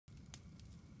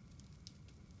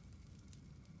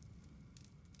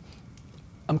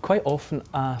I'm quite often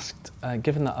asked,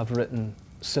 given that I've written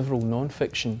several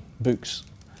non-fiction books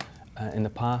in the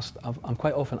past, I'm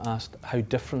quite often asked how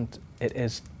different it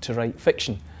is to write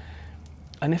fiction.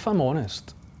 And if I'm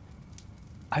honest,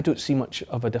 I don't see much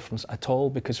of a difference at all,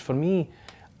 because for me,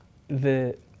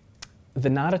 the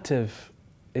narrative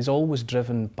is always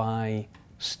driven by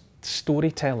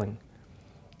storytelling.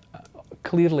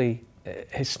 Clearly,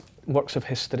 works of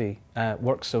history,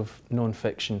 works of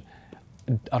non-fiction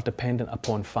are dependent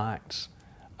upon facts,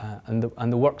 and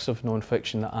the works of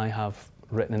non-fiction that I have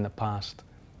written in the past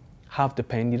have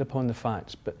depended upon the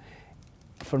facts. But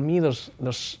for me, there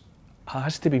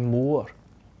has to be more,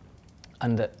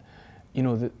 and that, you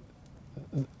know,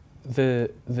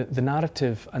 the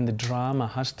narrative and the drama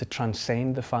has to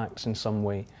transcend the facts in some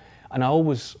way. And I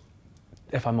always,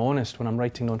 if I'm honest, when I'm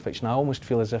writing non-fiction, I almost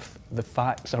feel as if the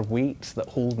facts are weights that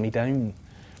hold me down,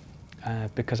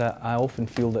 because I often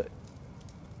feel that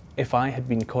if I had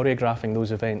been choreographing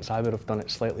those events, I would have done it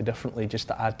slightly differently, just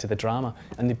to add to the drama.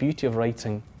 And the beauty of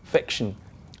writing fiction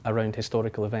around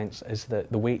historical events is that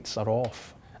the weights are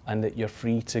off and that you're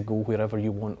free to go wherever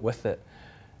you want with it.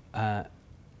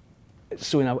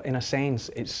 So in a sense,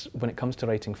 it's, when it comes to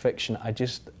writing fiction,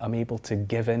 I'm able to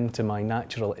give in to my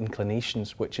natural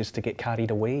inclinations, which is to get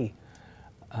carried away,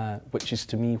 which is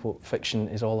to me what fiction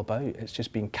is all about. It's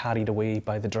just being carried away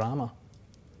by the drama.